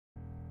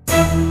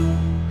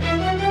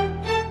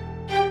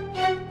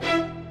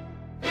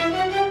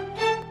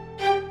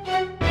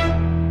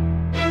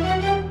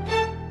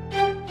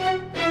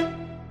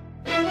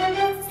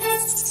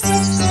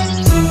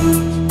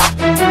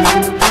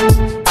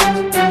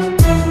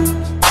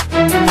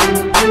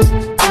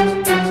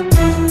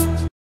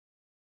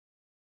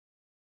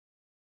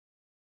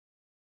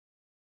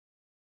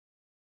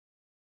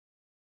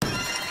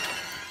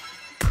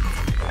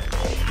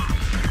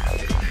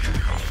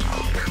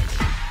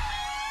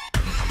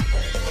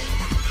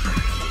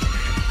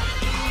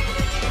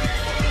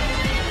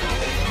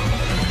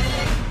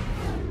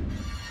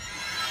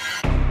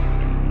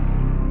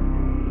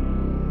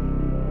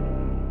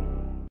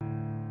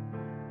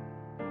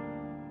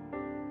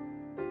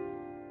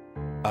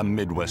A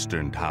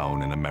Midwestern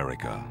town in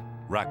America,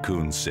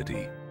 Raccoon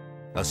City.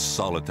 A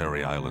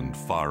solitary island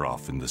far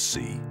off in the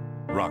sea,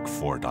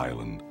 Rockfort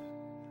Island.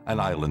 An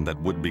island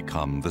that would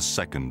become the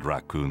second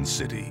Raccoon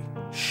City,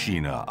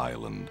 Sheena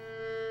Island.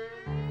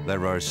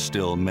 There are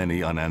still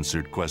many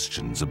unanswered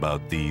questions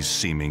about these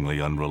seemingly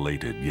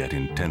unrelated yet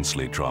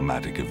intensely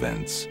traumatic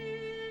events.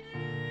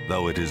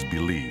 Though it is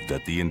believed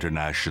that the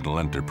international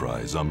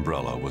enterprise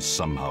umbrella was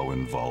somehow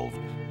involved,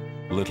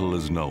 little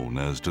is known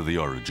as to the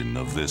origin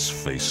of this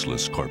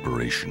faceless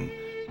corporation.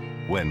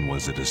 When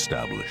was it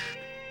established?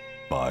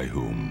 By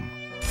whom?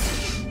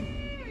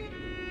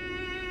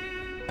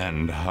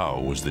 And how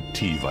was the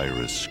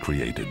T-virus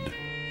created?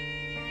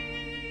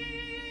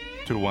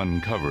 To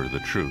uncover the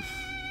truth,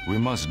 we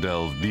must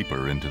delve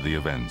deeper into the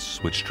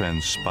events which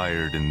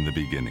transpired in the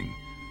beginning,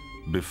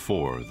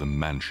 before the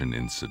mansion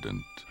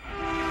incident.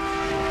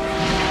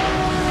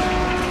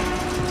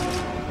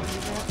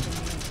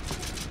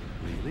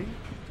 Really?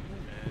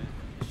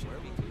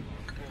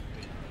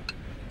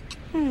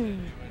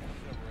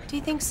 Do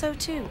you think so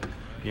too?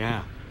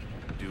 Yeah.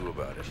 Do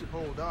about it.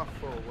 Hold off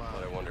for a while.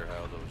 But I wonder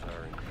how those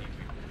hiring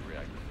people would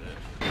react to this.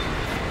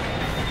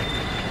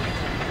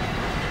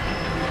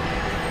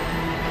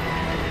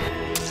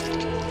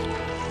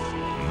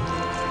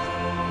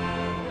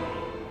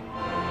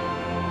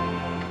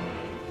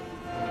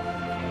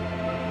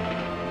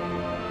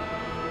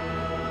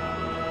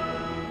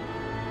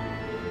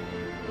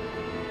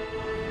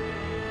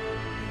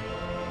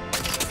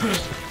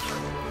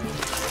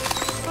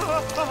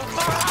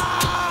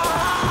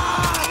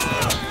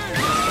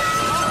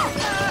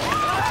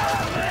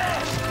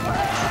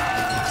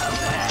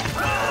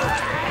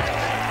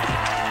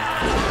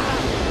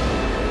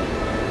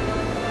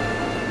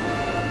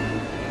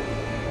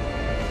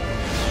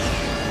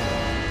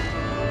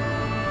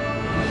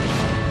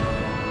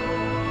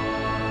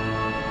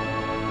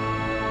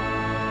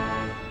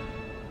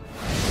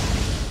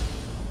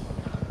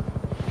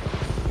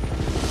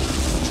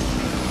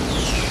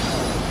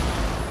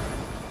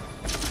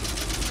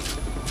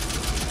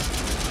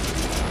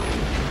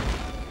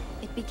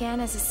 Began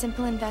as a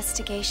simple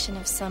investigation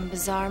of some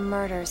bizarre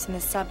murders in the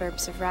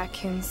suburbs of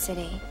Raccoon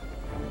City.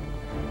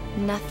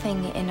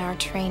 Nothing in our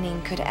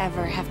training could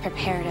ever have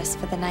prepared us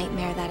for the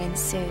nightmare that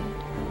ensued.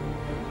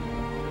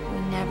 We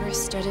never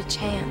stood a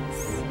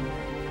chance.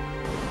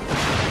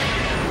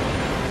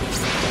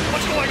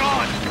 What's going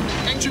on?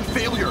 Engine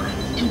failure!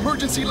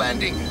 Emergency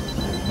landing!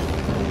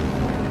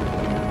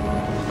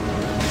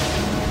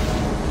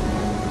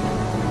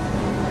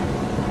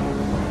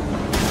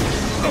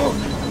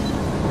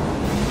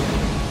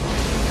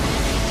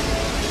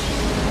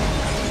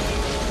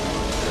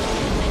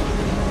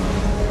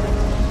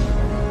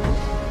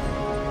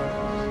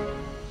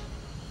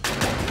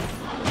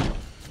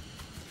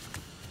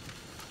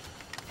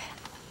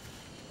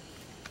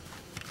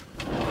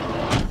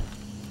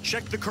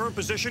 Check the current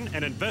position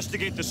and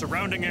investigate the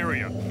surrounding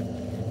area.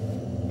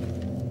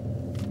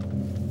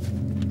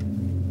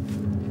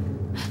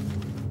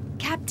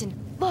 Captain,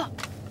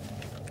 look!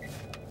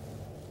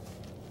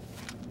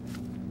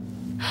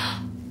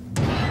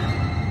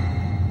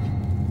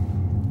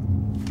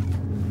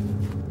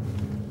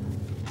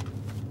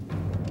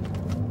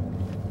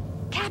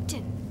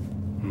 Captain!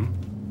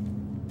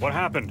 What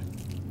happened?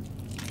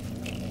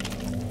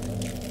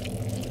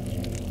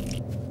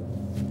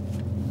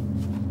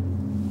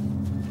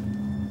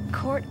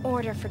 Court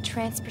order for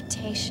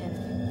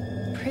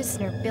transportation.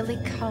 Prisoner Billy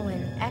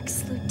Cohen,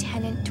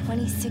 ex-lieutenant,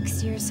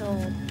 26 years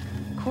old.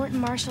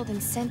 Court-martialed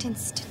and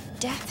sentenced to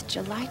death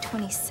July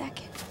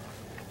 22nd.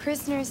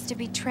 Prisoner is to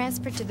be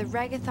transferred to the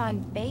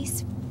Regathon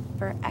base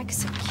for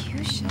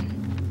execution.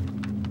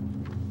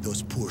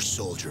 Those poor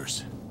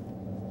soldiers.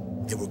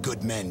 They were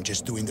good men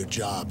just doing their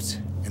jobs,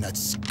 and that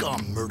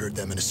scum murdered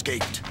them and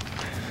escaped.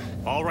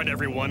 All right,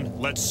 everyone,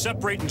 let's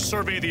separate and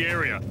survey the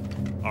area.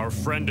 Our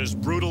friend is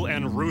brutal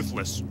and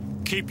ruthless.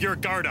 Keep your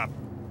guard up.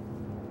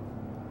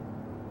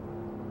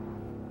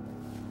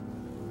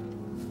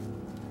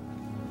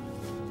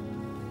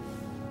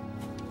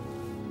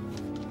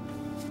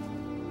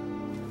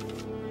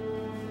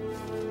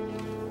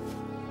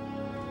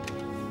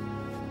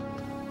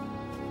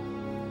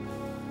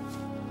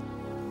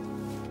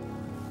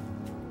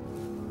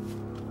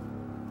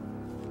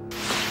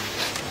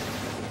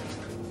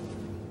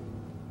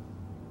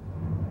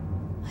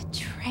 A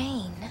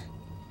train?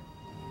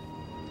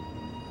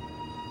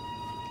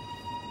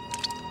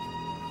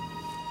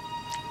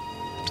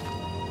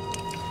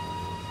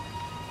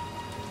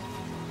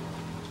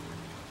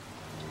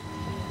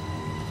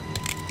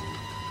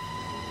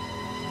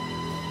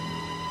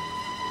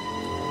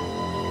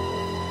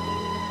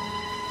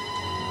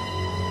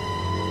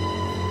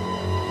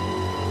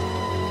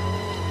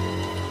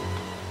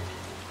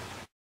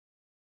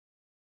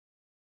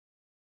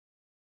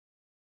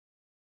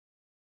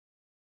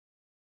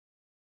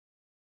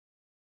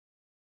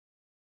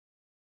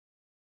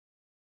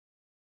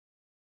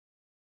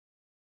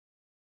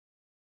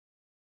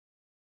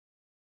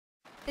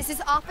 This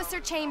is Officer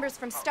Chambers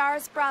from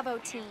STARS Bravo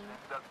team.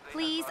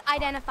 Please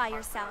identify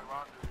yourself.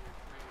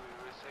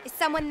 Is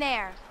someone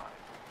there?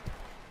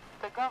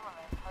 The government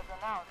has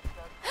announced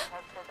that it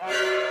has set out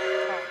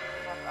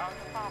to of our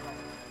department.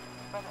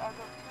 But as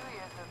of 2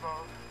 years ago,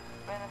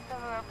 when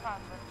several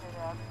plans were set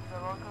up, the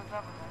local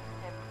government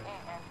stepped in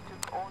and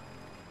took over.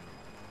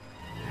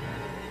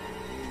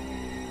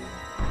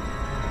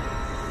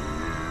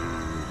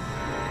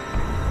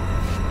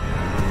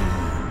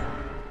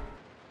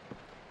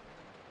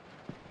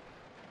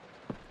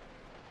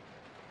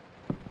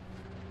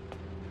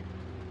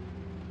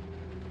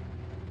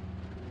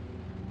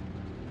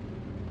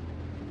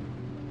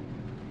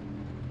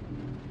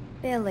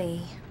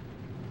 Billy.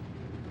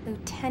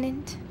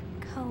 Lieutenant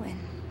Cohen.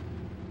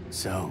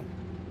 So,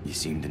 you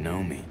seem to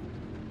know me.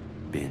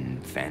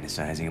 Been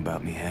fantasizing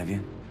about me, have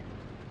you?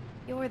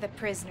 You're the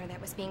prisoner that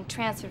was being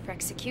transferred for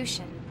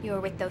execution. You were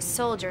with those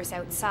soldiers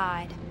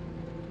outside.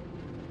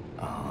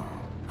 Oh,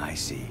 I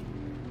see.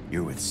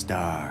 You're with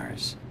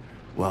stars.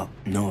 Well,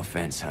 no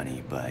offense,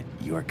 honey, but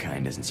your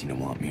kind doesn't seem to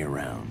want me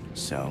around,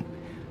 so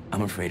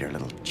I'm afraid our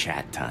little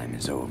chat time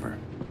is over.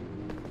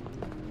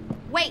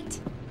 Wait!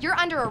 You're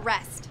under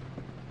arrest.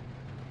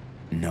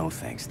 No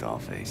thanks,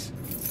 Dollface.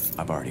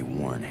 I've already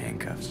worn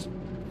handcuffs.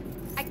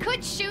 I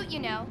could shoot, you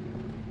know.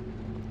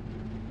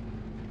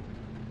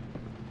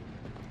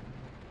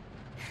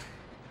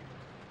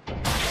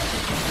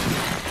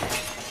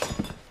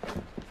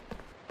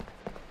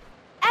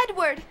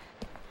 Edward!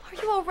 Are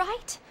you all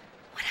right?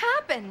 What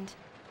happened?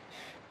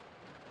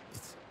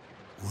 It's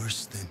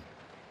worse than...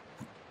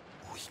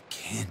 We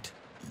can't.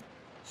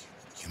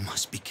 You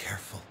must be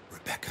careful,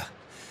 Rebecca.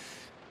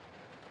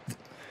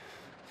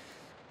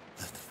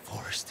 The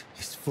forest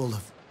is full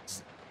of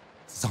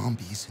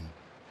zombies and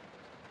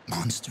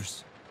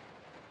monsters.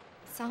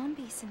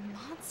 Zombies and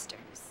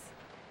monsters.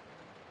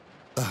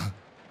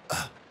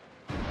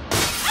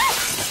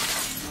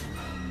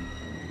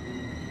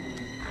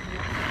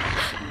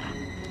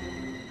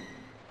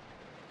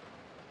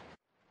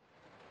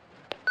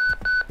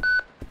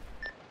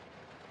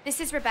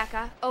 This is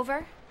Rebecca.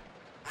 Over.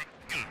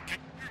 Rebecca, can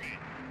you hear me?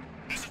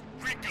 This is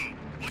Rico.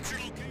 What's your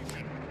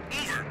location?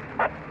 Over.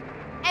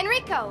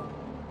 Enrico!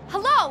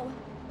 Hello!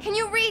 Can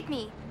you read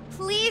me?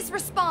 Please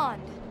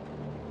respond.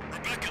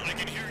 Rebecca, I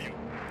can hear you.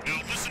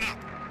 Now listen up.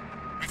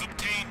 We've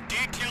obtained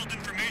detailed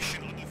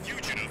information on the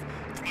fugitive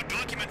from a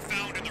document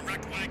found in the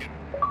wrecked wagon.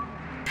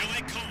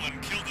 Billy Cohen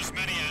killed as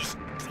many as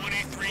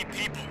 23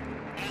 people.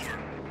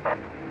 Over.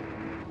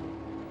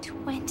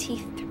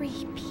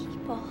 23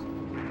 people.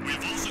 We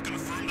have also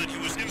confirmed that he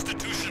was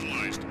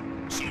institutionalized,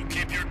 so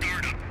keep your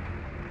guard up.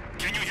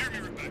 Can you hear me,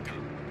 Rebecca?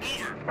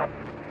 Over.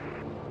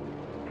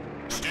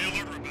 Stay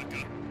alert,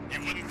 Rebecca. You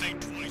wouldn't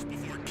think twice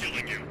before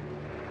killing you.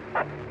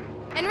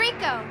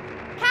 Enrico!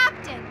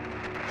 Captain!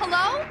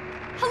 Hello?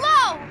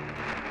 Hello!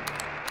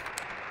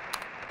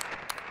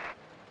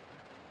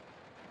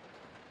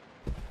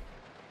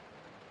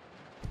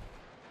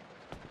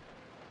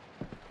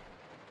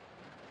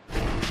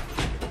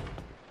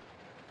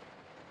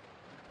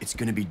 It's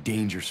gonna be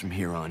dangerous from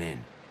here on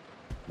in.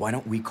 Why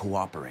don't we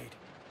cooperate?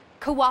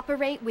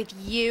 Cooperate with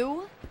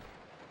you?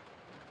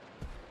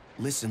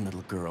 Listen,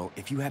 little girl,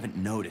 if you haven't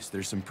noticed,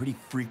 there's some pretty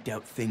freaked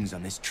out things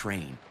on this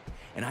train.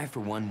 And I, for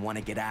one, want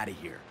to get out of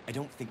here. I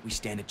don't think we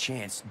stand a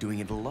chance doing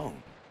it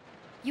alone.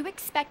 You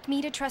expect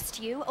me to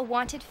trust you, a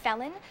wanted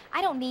felon?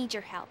 I don't need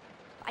your help.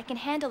 I can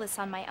handle this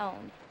on my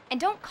own. And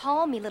don't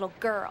call me little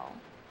girl.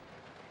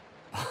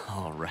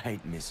 All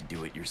right, Miss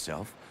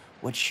Do-It-Yourself.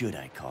 What should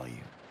I call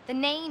you? The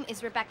name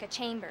is Rebecca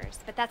Chambers,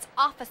 but that's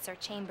Officer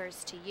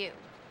Chambers to you.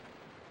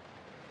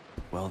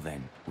 Well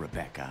then,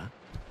 Rebecca,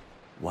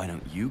 why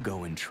don't you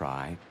go and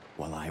try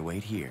while I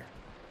wait here?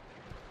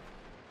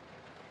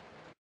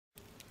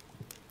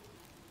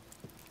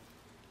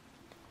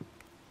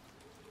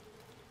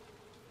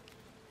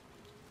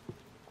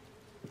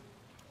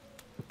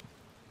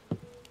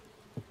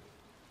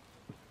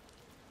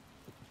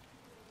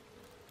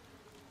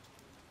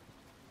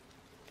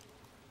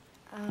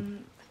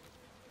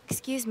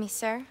 Excuse me,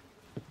 sir.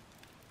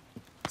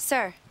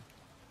 Sir.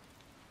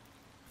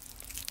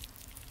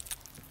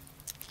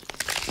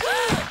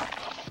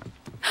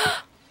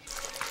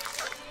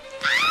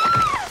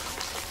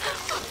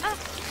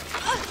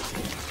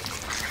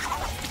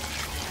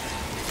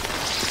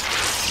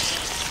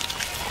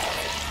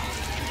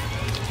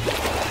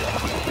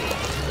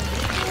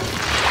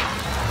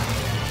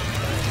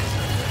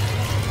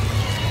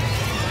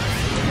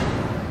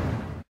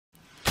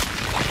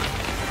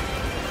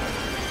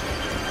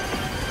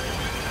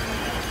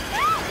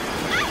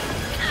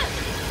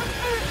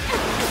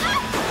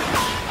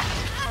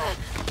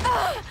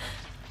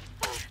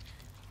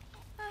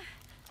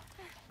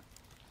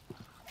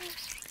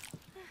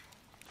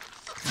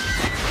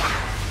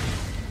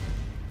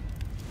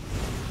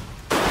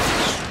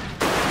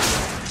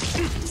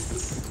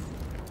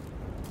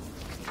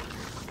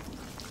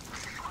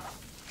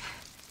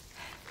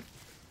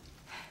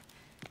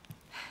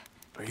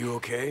 Are you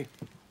okay?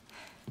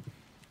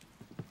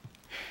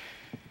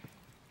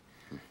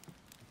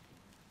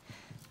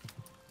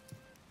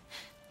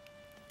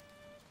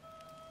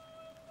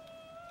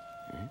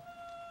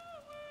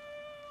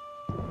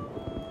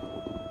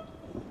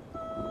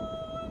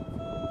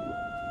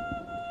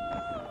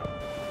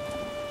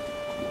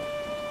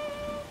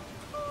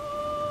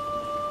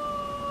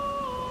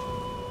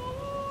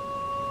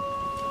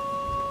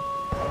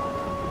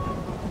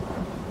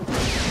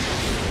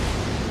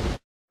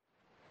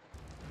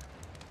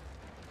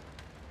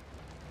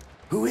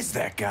 Who is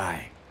that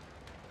guy?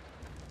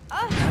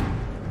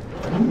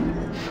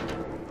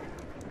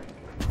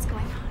 What's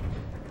going on?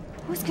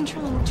 Who's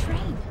controlling the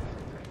train?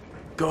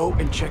 Go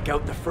and check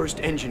out the first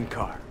engine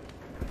car.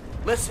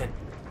 Listen,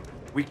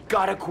 we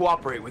gotta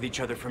cooperate with each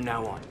other from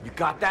now on. You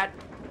got that?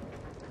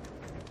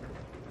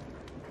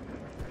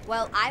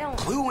 Well, I don't...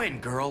 Clue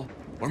in, girl.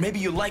 Or maybe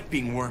you like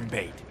being worm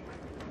bait.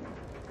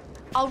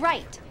 All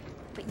right.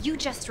 But you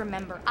just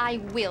remember,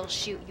 I will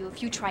shoot you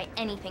if you try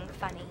anything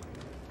funny.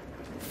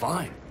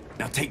 Fine.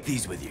 Now take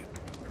these with you.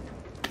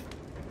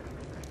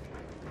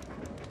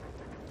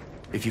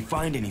 If you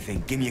find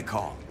anything, give me a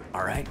call,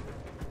 all right?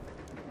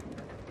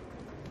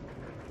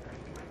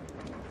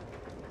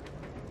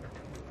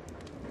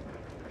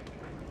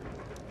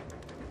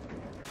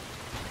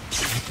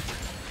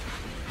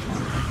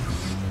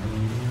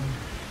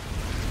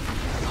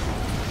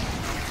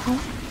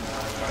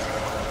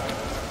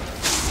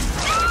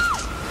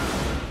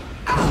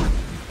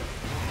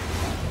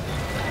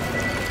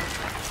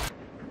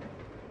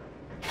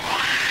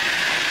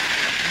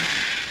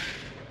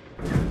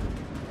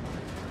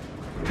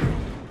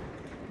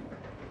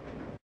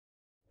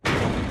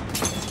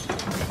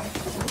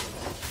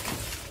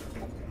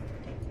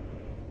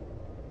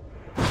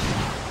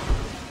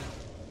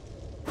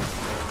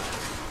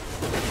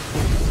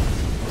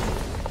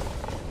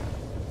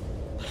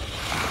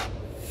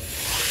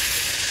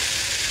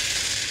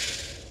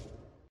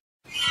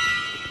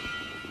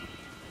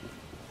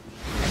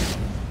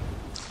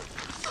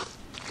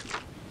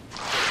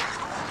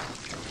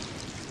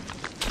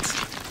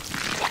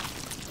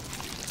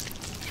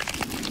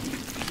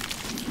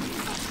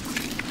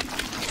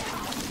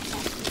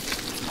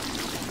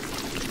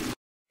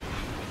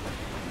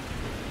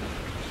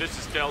 This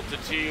is Delta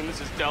Team.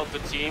 This is Delta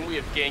Team. We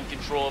have gained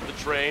control of the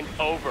train.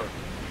 Over.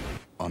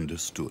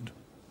 Understood.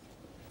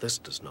 This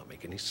does not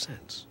make any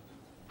sense.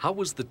 How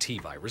was the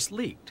T-virus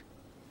leaked?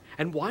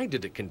 And why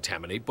did it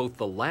contaminate both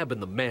the lab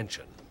and the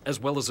mansion, as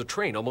well as a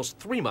train almost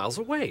 3 miles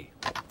away?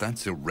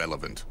 That's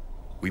irrelevant.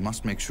 We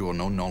must make sure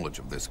no knowledge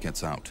of this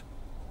gets out.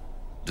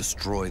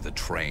 Destroy the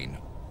train.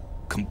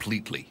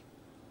 Completely.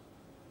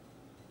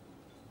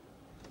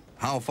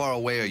 How far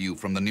away are you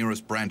from the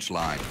nearest branch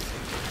line?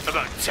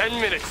 About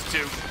 10 minutes, to...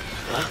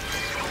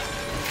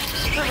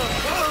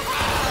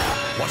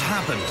 What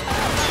happened?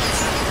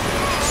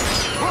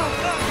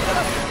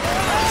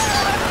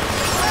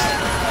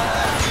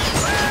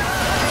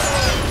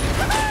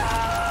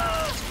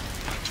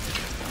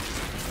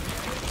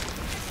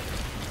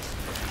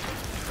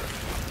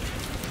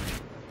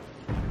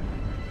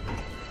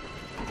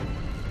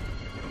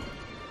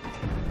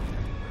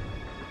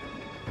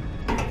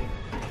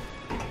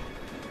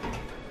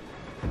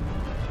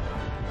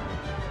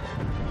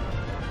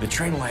 The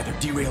train will either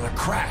derail or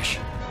crash.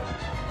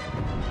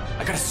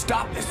 I gotta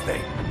stop this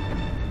thing.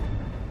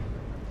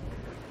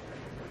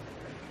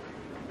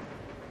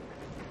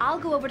 I'll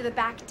go over to the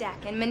back deck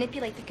and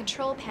manipulate the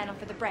control panel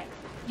for the brake.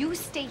 You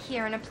stay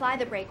here and apply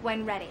the brake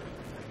when ready.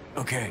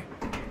 Okay.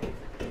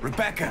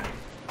 Rebecca!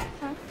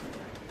 Huh?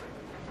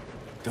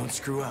 Don't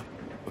screw up,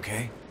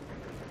 okay?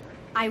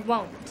 I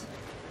won't.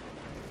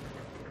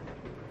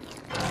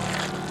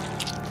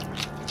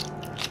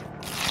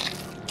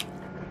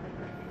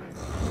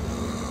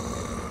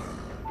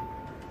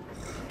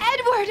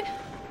 Edward!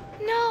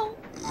 No!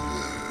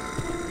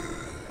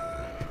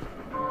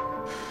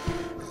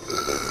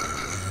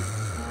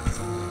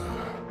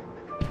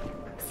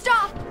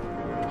 Stop!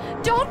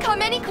 Don't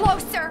come any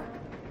closer!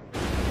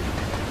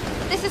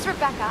 This is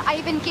Rebecca. I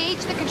have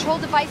engaged the control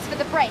device for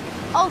the brake.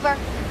 Over.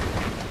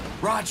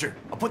 Roger,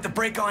 I'll put the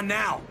brake on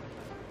now.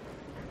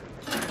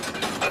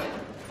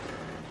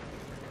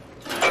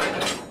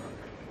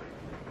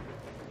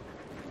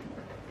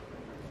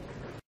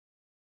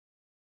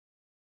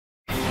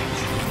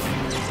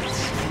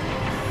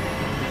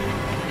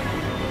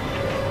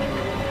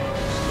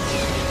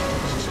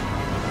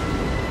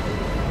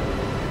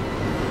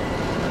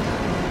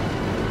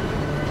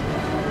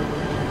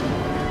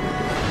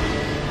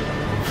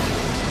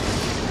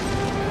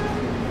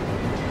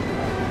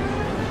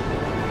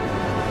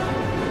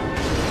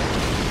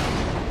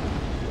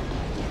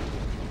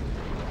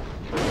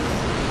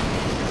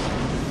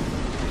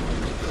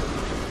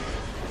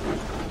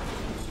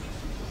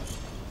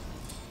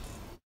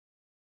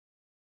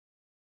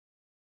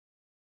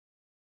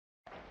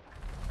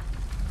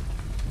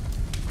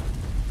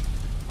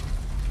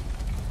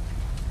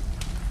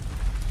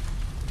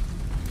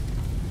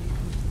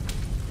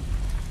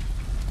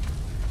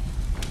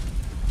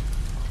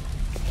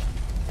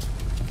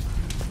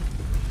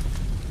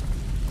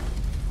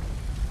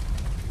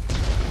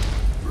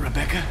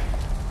 Rebecca?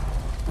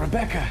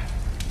 Rebecca!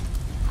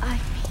 I'm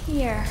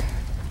here.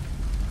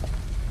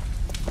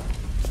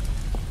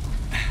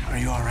 Are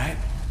you all right?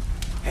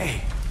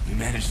 Hey, you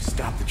managed to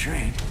stop the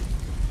train.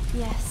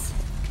 Yes,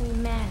 we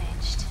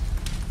managed.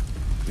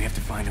 We have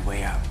to find a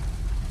way out.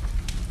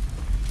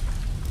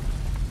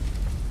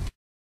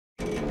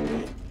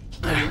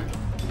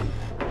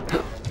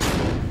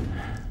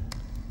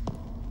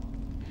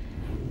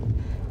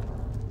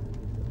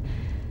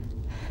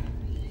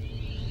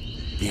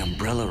 The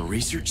Umbrella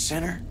Research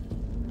Center?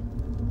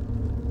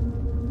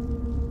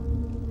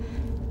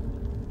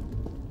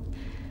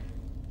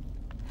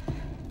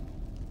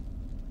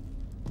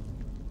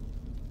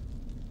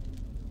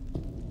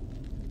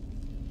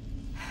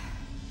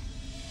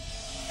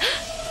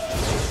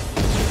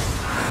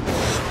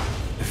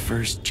 The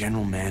first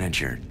general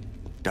manager,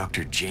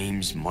 Dr.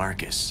 James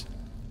Marcus.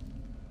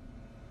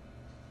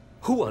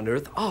 Who on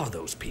earth are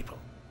those people?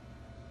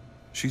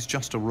 She's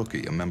just a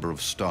rookie, a member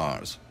of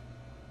STARS.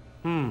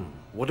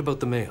 What about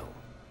the male?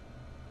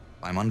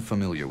 I'm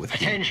unfamiliar with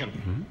him.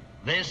 Attention!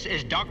 This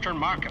is Dr.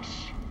 Marcus.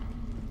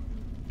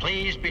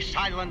 Please be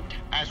silent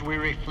as we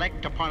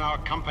reflect upon our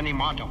company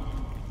motto.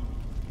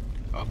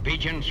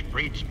 Obedience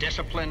breeds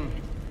discipline.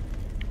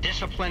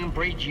 Discipline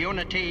breeds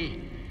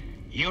unity.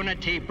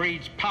 Unity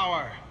breeds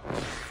power.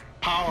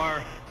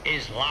 Power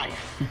is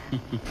life.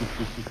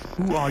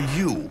 Who are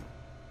you?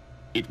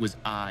 It was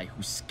I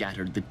who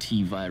scattered the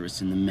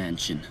T-virus in the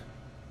mansion.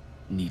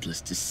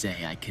 Needless to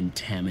say, I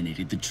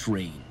contaminated the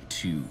train,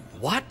 too.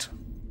 What?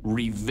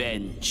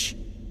 Revenge.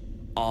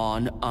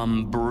 On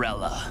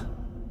Umbrella.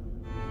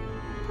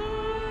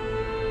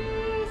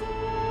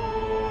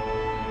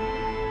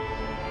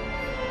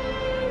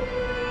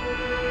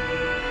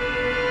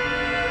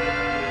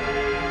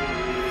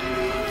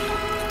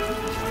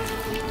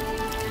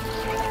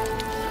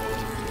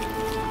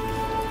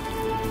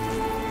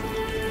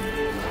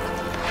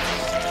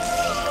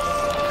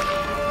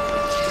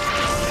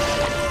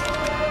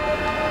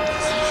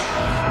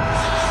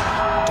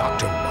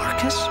 Dr.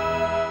 Marcus?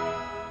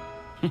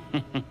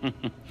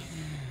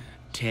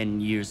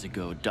 10 years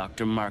ago,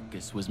 Dr.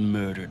 Marcus was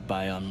murdered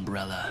by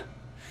Umbrella.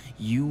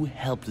 You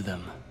helped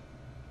them,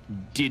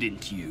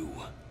 didn't you?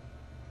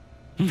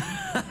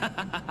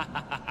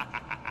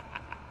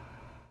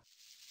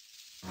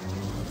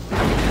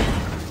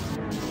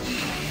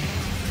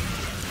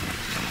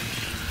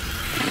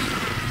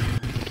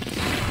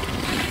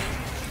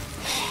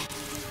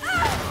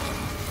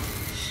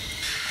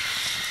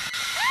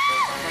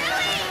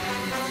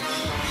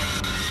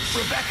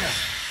 Rebecca!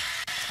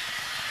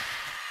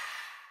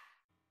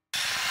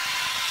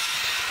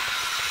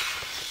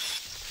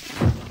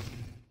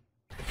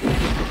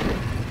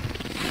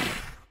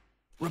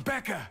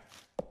 Rebecca!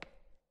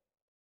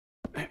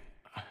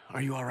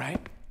 Are you all right?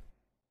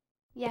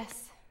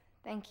 Yes,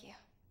 thank you.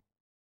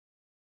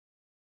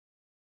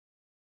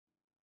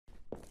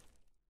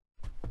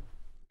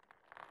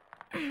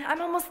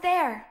 I'm almost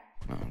there.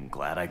 I'm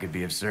glad I could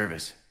be of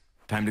service.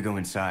 Time to go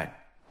inside.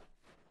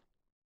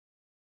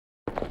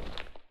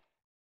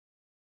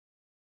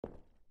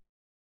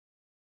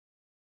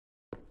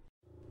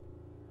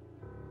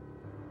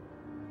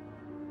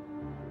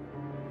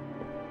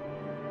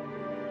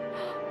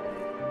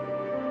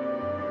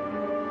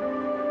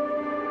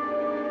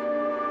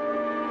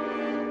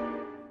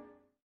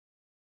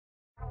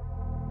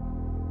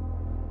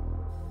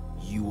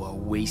 You are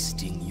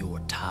wasting your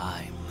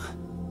time.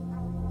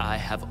 I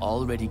have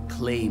already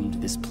claimed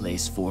this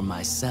place for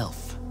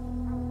myself,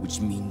 which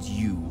means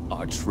you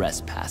are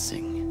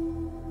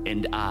trespassing.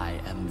 And I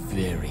am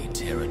very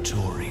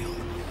territorial.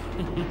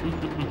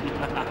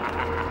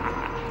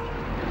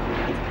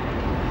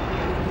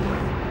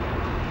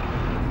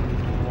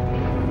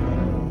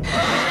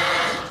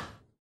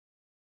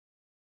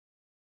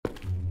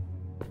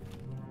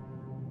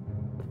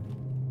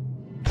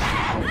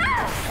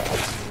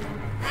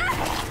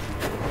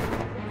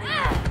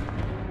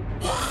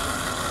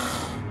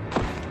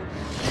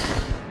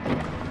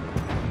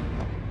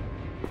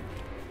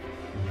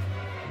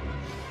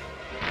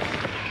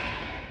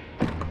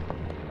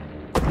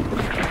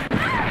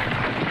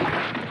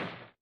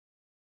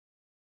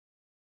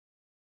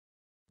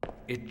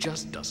 It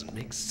just doesn't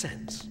make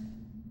sense.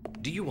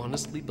 Do you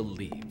honestly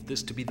believe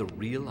this to be the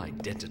real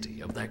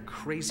identity of that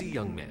crazy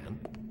young man?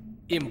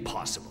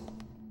 Impossible.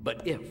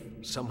 But if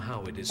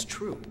somehow it is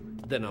true,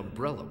 then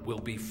Umbrella will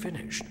be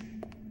finished.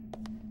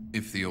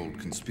 If the old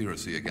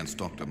conspiracy against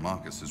Dr.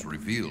 Marcus is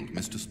revealed,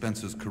 Mr.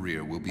 Spencer's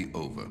career will be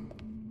over.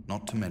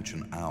 Not to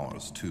mention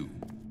ours, too.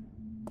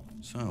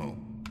 So,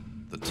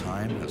 the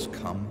time has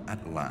come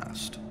at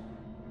last.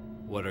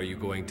 What are you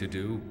going to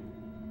do?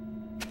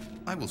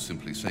 I will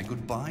simply say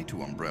goodbye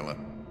to Umbrella.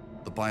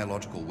 The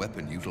biological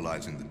weapon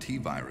utilizing the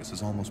T-virus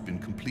has almost been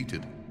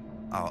completed.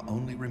 Our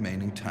only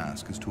remaining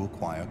task is to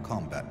acquire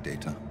combat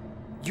data.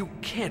 You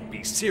can't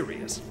be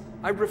serious.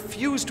 I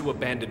refuse to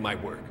abandon my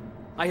work.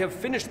 I have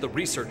finished the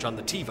research on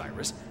the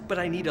T-virus, but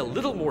I need a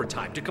little more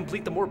time to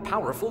complete the more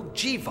powerful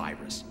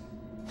G-virus.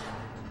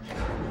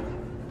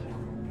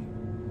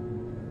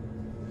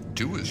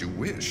 Do as you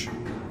wish.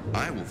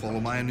 I will follow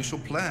my initial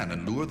plan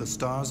and lure the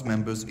STARS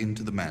members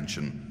into the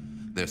mansion.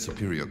 Their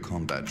superior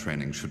combat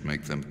training should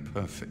make them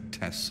perfect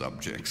test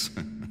subjects.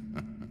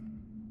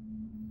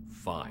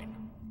 Fine.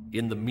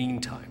 In the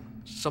meantime,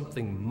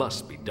 something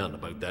must be done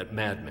about that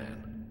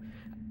madman.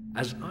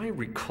 As I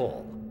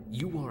recall,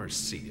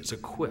 URC is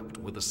equipped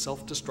with a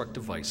self-destruct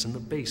device in the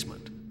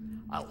basement.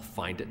 I'll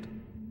find it,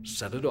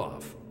 set it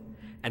off,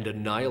 and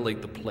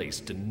annihilate the place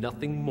to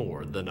nothing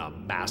more than a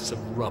mass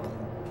of rubble.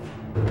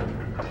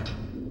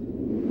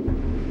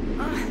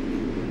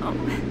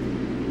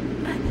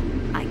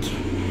 I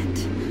can't.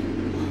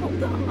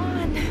 Hold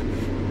on.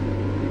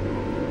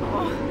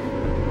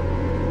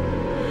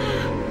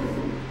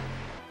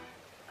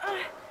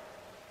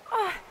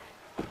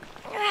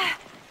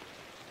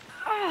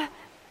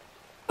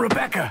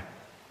 Rebecca!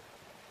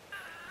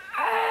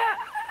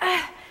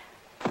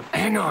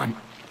 Hang on.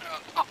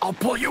 I'll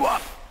pull you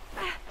up.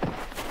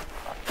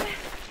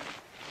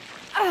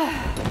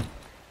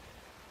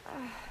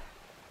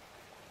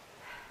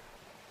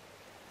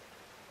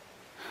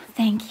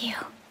 Thank you.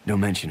 Don't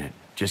mention it.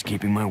 Just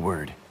keeping my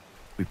word.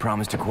 We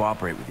promised to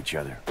cooperate with each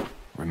other.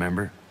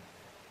 Remember?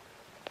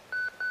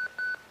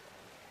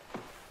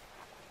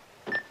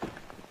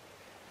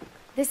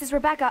 This is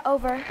Rebecca,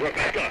 over.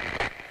 Rebecca,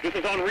 this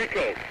is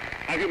Enrico.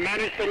 Have you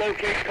managed to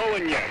locate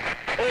Cohen yet?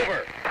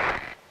 Over.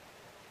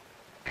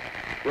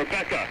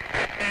 Rebecca,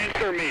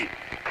 answer me.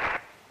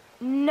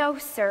 No,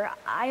 sir.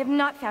 I have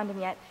not found him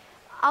yet.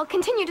 I'll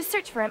continue to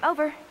search for him,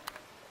 over.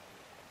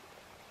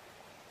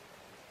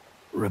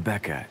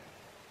 Rebecca.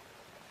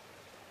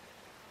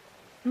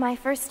 My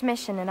first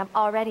mission, and I've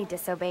already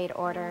disobeyed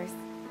orders.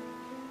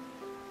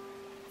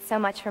 So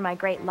much for my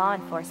great law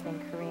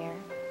enforcement career.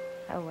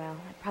 Oh well,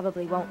 I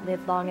probably won't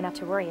live long enough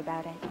to worry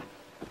about it.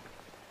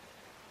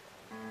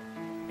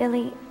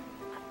 Billy,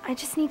 I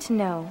just need to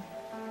know.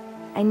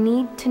 I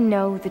need to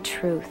know the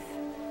truth.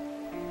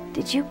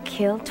 Did you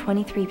kill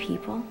 23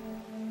 people?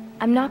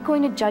 I'm not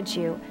going to judge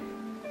you.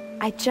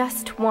 I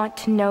just want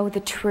to know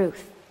the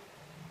truth.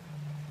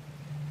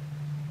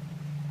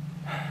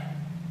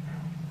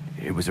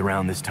 It was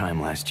around this time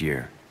last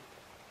year.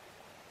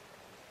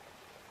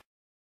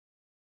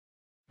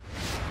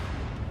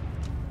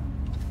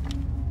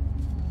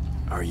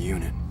 Our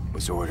unit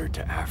was ordered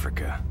to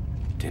Africa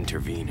to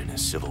intervene in a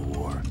civil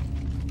war.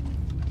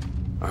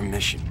 Our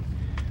mission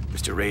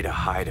was to raid a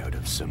hideout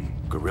of some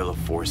guerrilla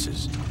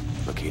forces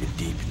located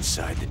deep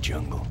inside the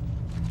jungle.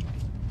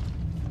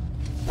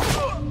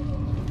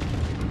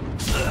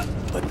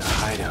 But the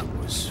hideout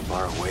was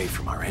far away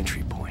from our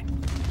entry point.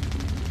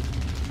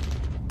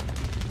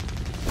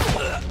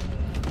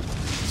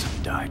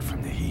 Some died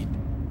from the heat.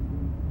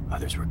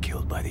 Others were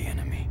killed by the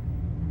enemy.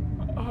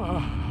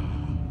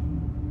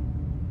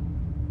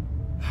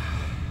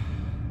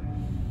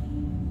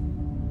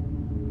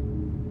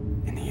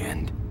 In the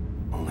end,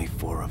 only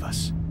 4 of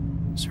us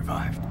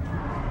survived.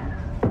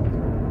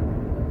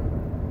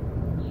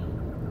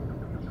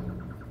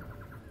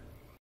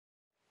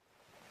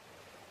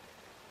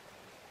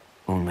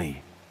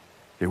 Only,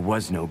 there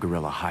was no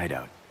guerrilla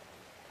hideout.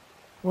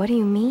 What do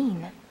you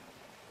mean?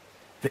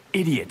 The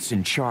idiots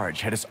in charge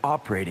had us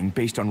operating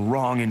based on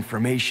wrong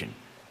information.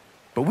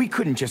 But we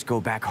couldn't just go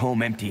back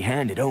home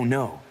empty-handed, oh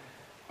no.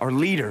 Our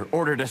leader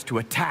ordered us to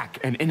attack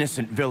an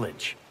innocent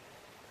village.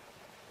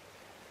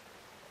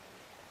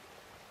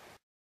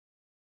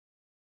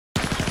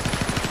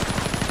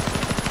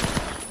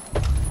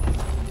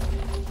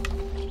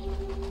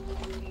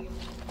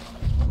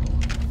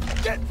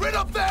 Get rid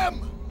of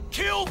them!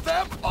 Kill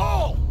them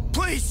all!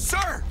 Please,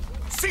 sir!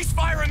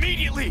 Ceasefire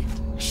immediately!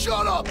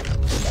 Shut up!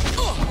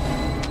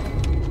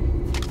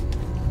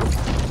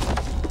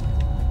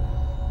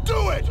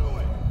 Do it!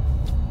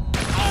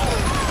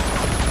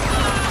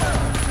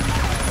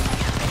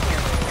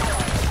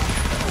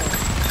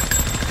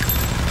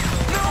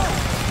 No!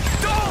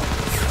 Don't!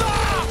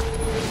 Stop!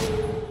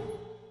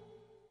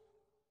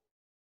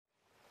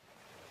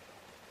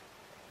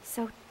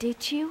 So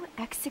did you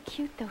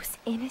execute those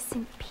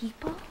innocent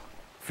people?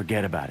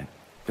 Forget about it.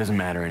 Doesn't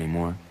matter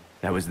anymore.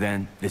 That was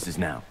then, this is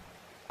now.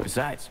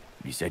 Besides,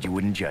 you said you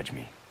wouldn't judge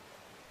me.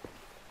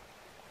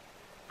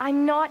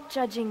 I'm not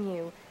judging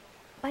you,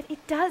 but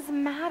it does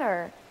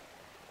matter.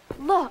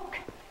 Look,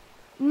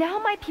 now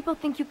my people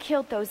think you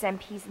killed those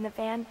MPs in the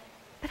van,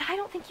 but I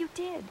don't think you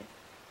did.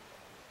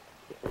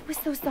 It was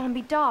those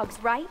zombie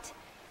dogs, right?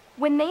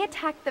 When they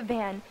attacked the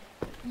van,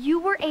 you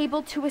were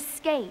able to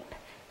escape.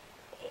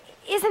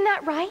 Isn't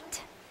that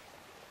right?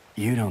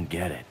 You don't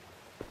get it.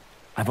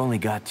 I've only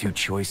got 2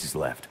 choices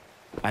left.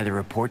 Either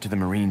report to the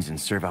Marines and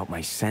serve out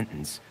my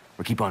sentence,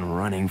 or keep on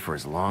running for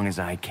as long as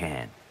I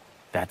can.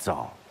 That's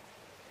all.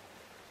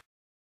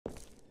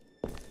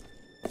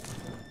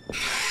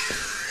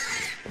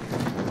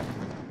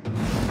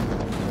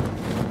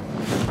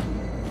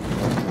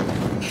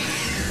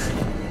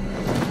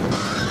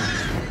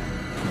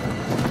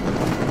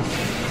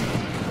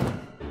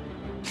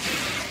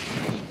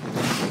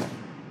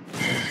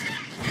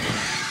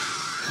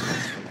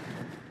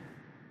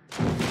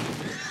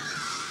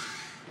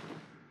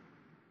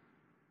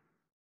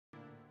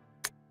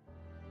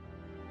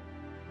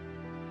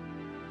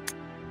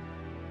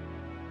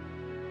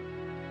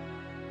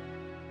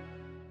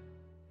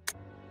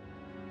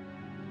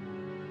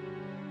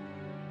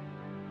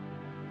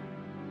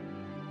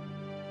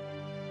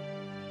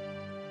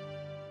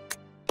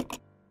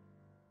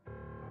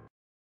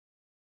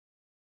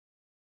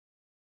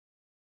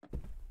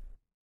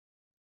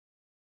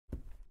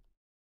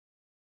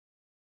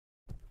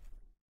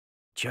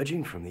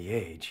 Judging from the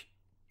age,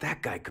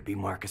 that guy could be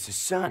Marcus's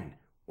son,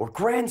 or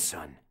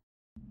grandson.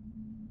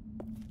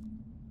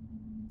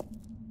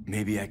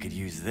 Maybe I could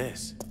use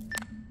this.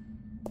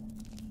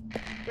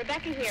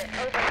 Rebecca here,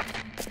 over.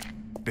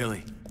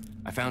 Billy,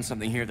 I found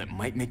something here that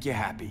might make you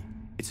happy.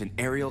 It's an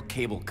aerial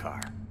cable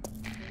car.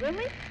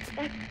 Really?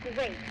 That's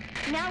great.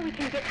 Now we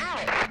can get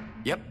out.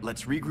 Yep,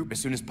 let's regroup as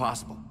soon as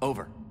possible.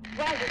 Over.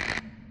 Roger.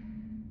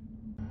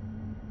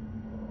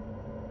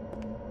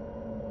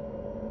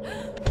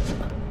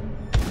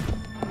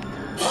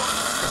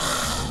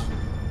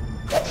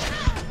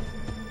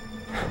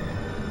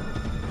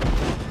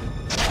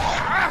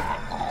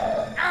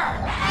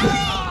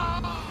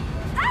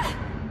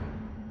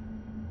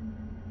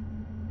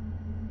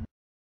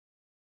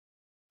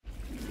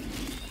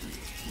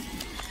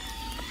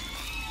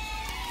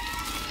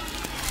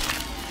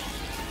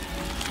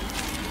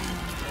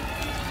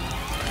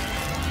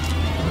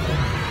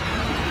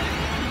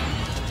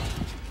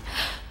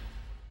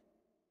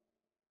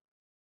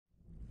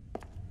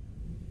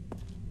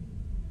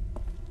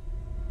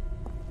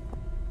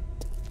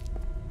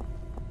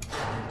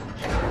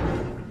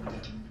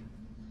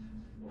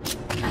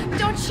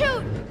 Don't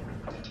shoot!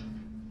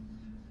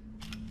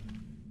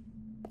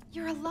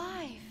 You're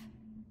alive.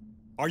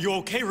 Are you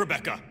okay,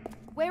 Rebecca?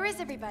 Where is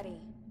everybody?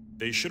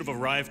 They should have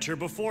arrived here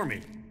before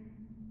me.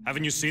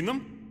 Haven't you seen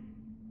them?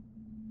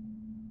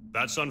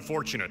 That's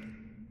unfortunate.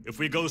 If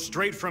we go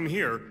straight from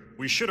here,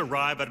 we should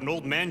arrive at an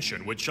old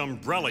mansion which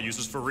Umbrella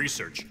uses for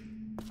research.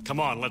 Come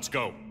on, let's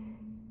go.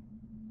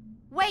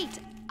 Wait!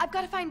 I've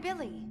got to find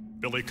Billy.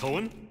 Billy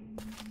Cohen?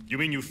 You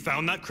mean you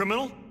found that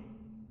criminal?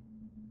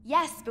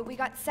 Yes, but we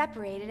got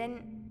separated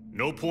and...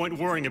 No point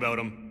worrying about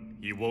him.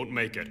 He won't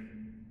make it.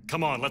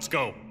 Come on, let's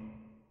go.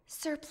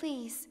 Sir,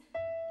 please.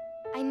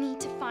 I need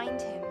to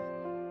find him.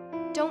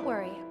 Don't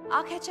worry,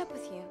 I'll catch up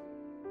with you.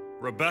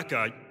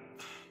 Rebecca...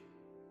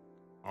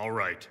 All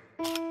right.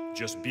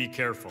 Just be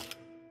careful.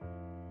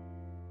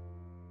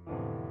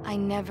 I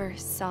never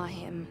saw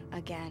him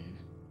again.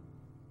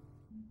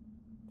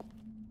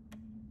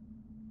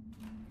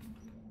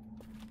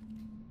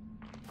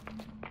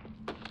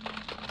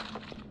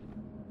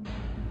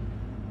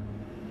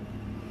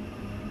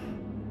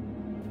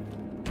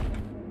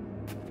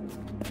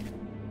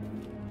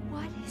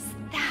 What is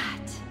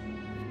that?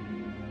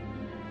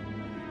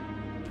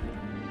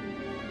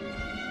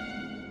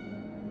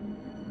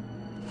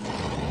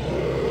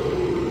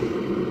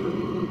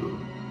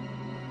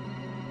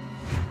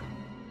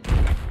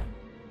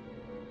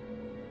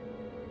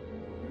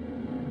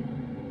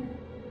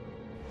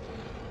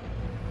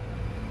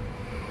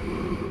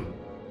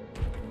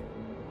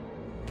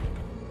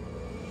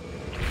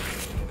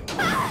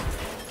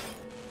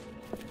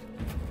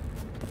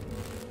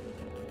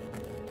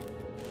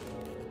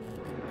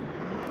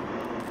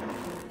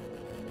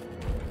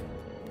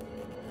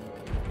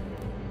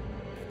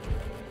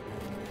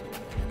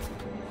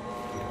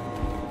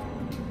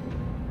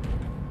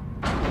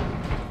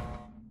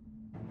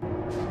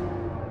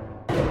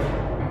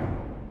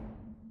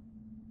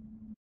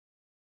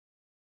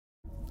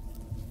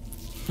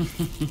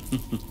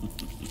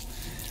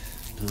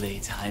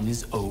 Playtime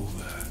is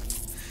over.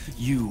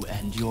 You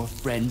and your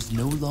friends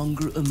no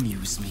longer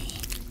amuse me.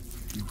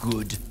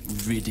 Good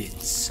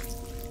riddance.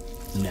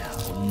 Now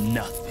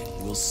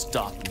nothing will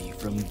stop me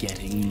from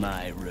getting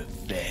my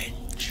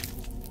revenge.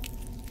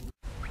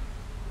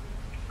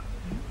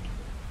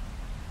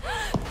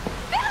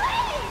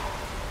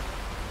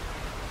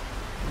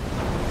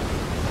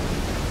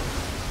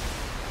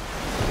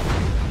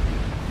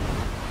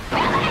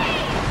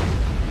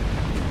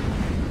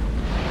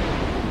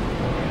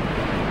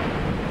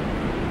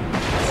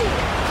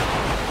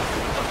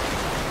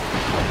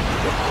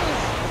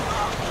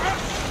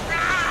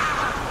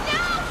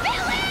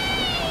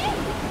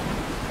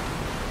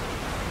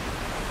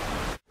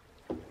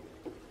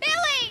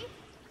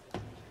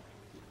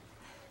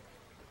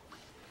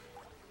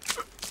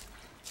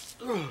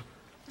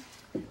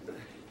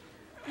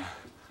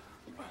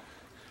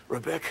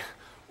 Rebecca,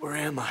 where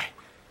am I?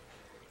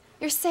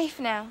 You're safe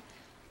now.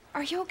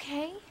 Are you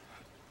okay?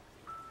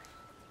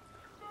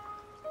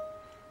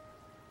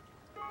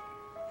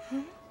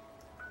 Hmm?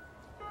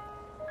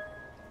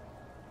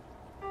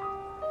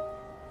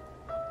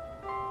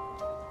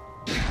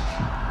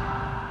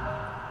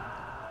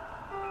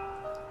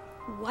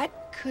 What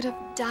could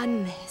have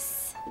done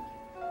this?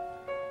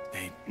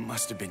 They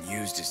must have been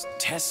used as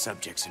test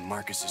subjects in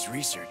Marcus's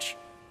research.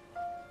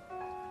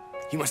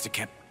 He must have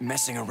kept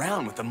messing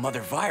around with the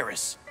mother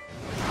virus.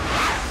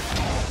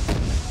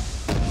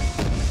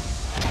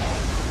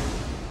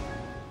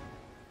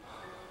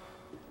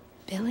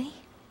 Billy?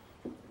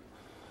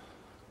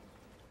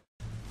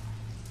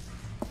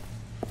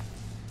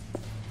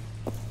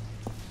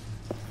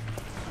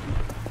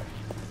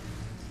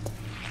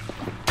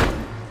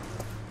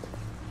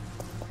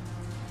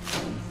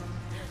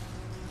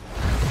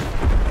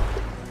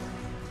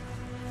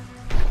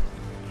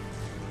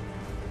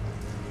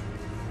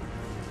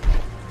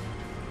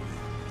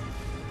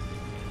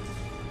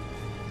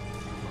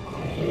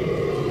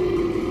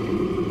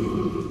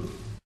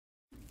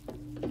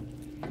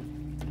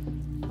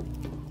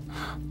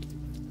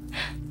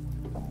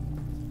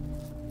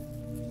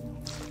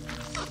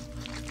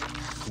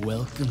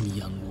 Welcome,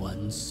 young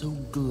one. So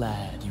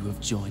glad you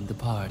have joined the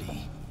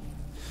party.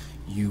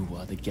 You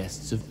are the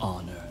guests of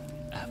honor.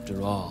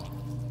 After all,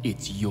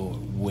 it's your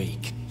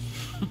wake.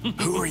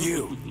 Who are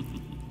you?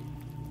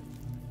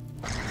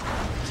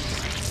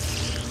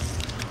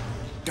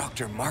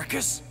 Dr.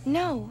 Marcus?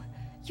 No,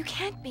 you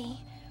can't be.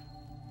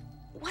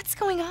 What's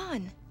going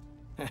on?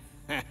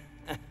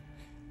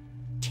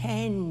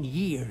 10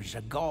 years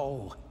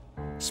ago,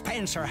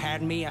 Spencer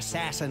had me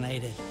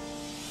assassinated.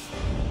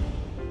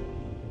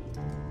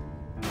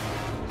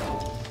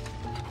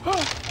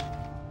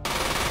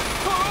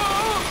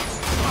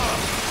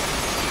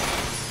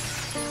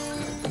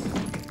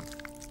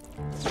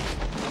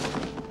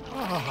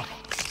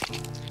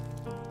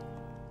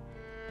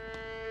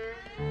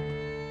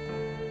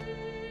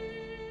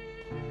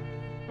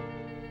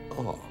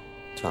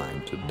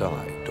 Time to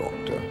die,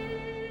 Doctor.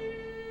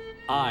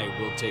 I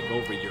will take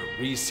over your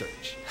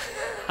research.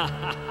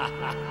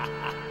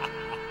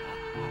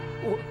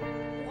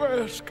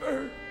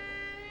 Wesker,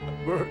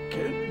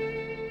 Birkin.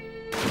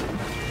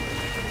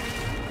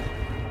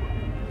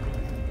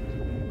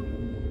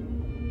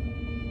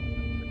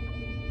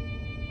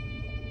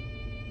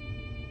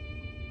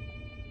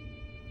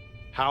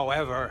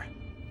 However,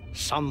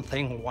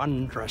 something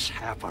wondrous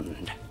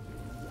happened.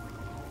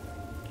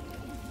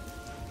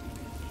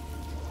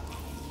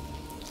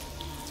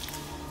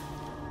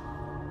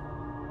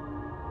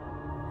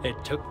 It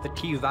took the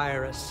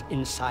T-virus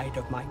inside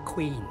of my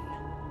queen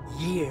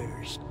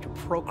years to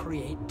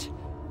procreate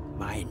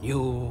my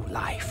new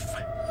life.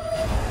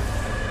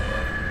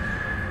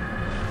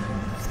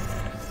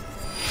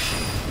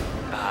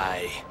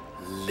 I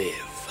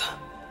live.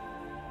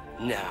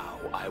 Now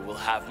I will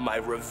have my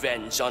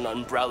revenge on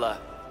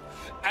Umbrella,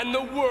 and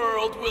the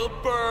world will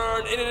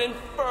burn in an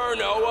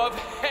inferno of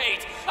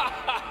hate.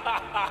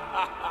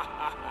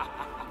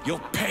 You'll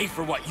pay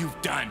for what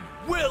you've done.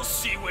 We'll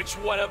see which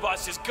one of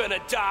us is gonna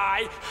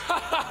die.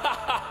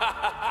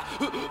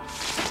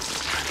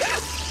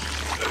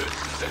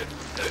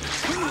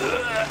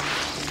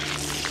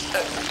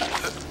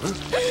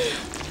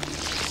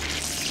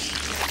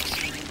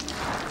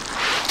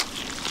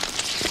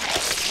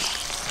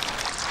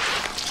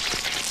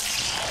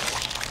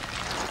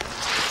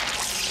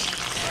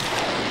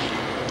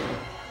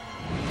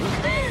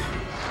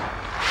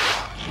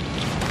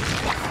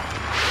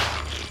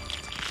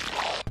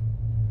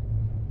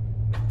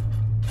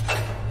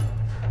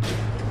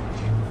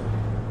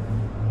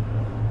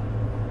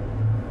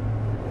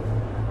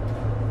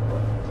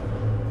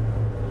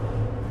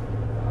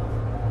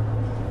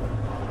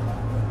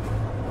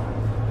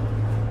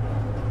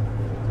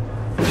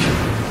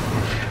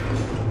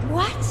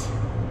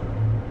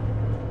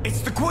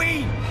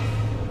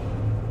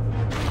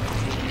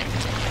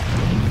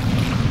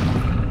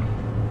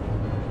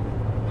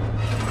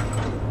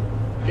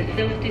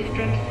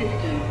 Self-destruct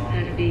system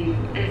has been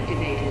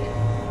activated.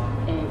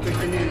 All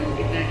personnel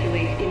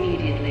evacuate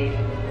immediately.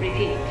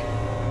 Repeat.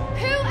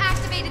 Who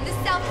activated the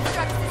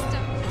self-destruct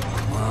system?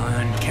 Come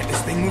on, can't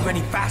this thing move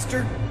any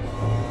faster?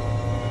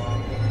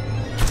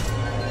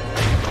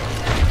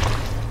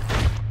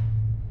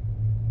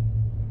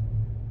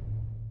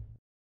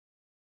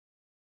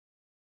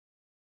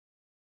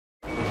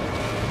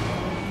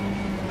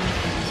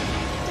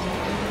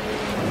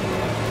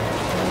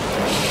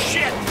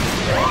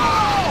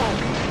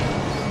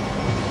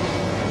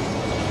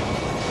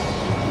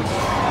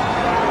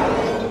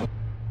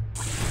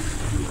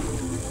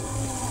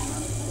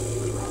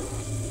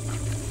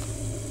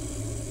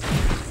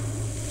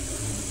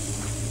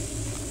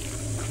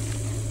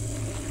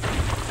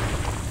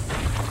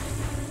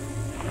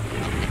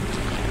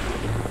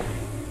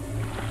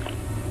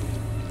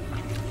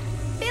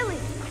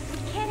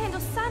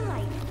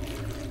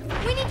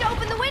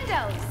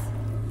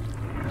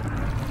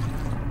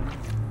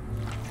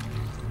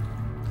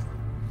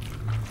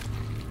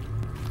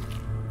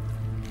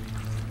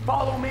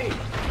 Follow me!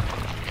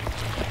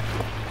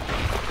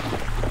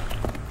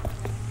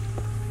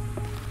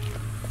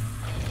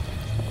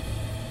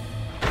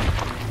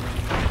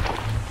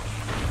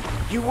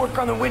 You work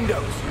on the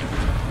windows.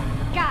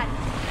 Got it.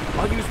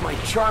 I'll use my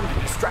charm to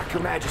distract Her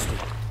Majesty.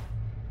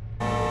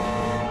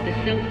 The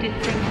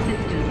self-destruct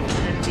system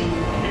has been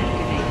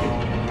activated.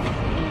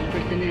 All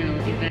personnel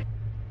evacuate.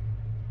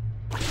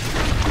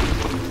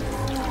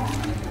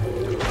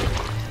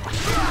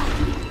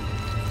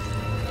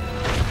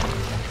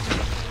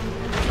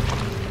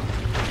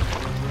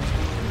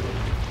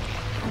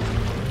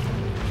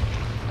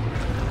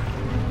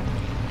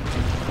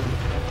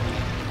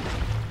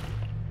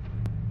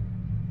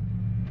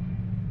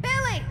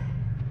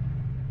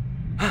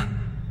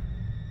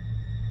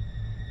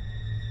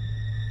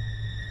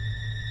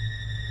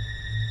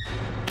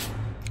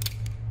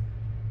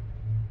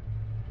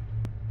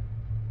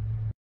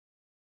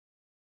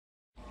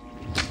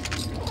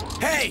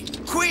 Hey,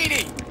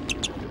 Queenie!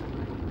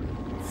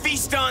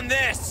 Feast on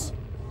this!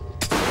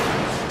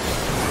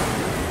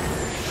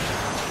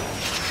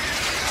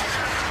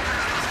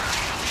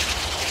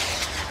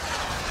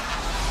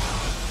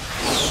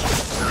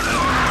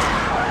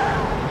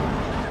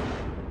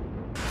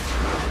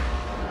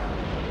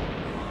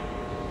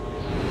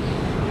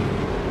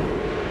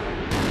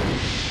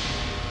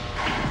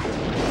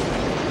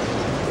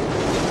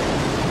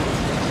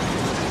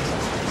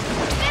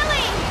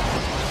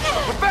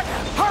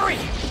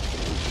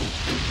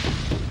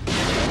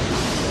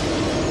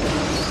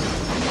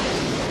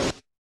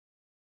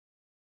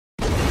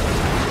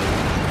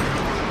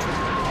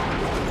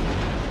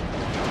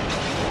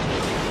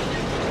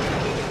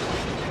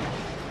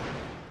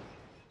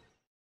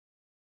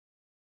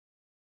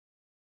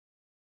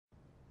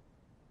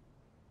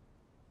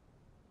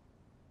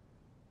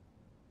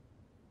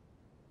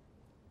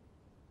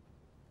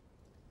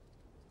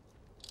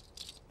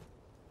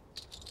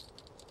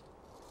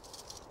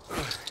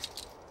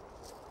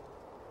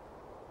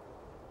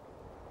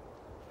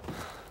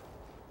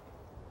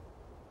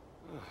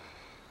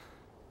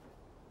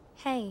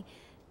 Hey,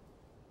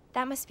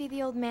 that must be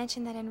the old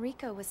mansion that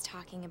Enrico was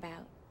talking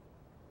about.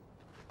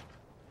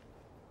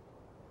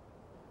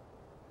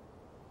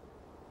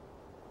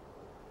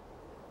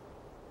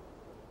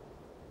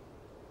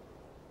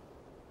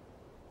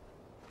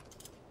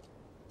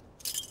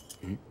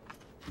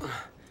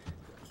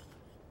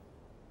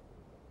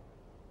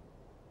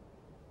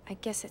 I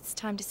guess it's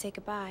time to say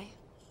goodbye.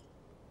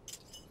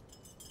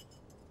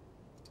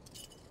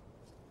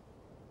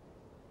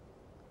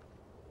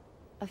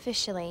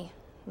 Officially,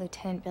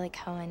 Lieutenant Billy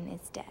Cohen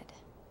is dead.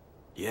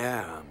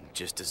 Yeah, I'm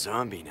just a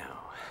zombie now.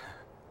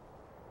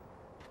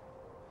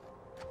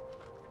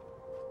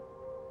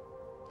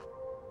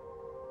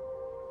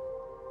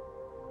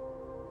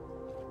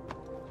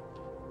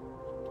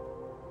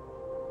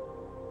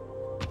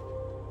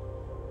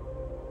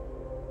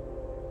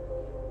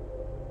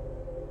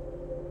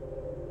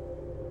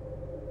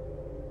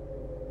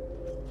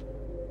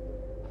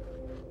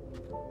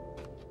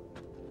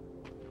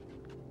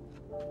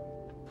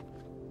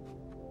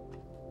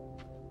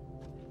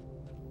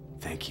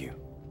 Thank you,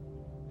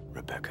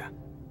 Rebecca.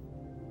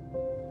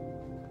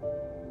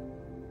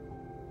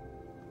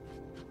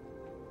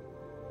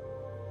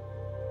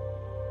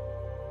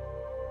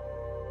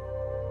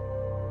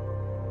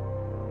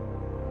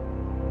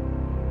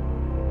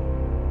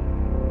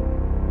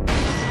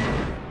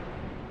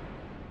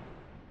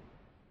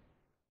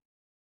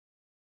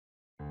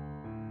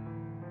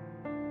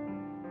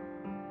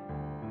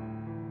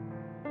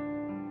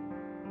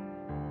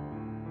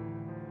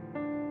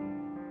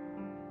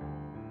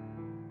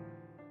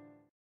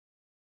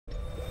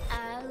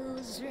 I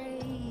was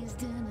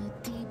raised in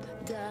a deep,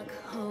 dark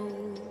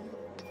hole,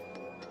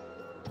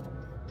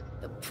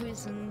 a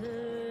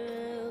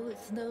prisoner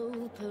with no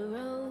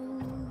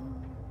parole.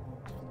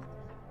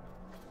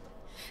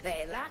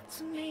 They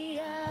locked me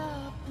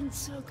up and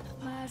took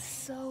my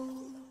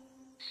soul.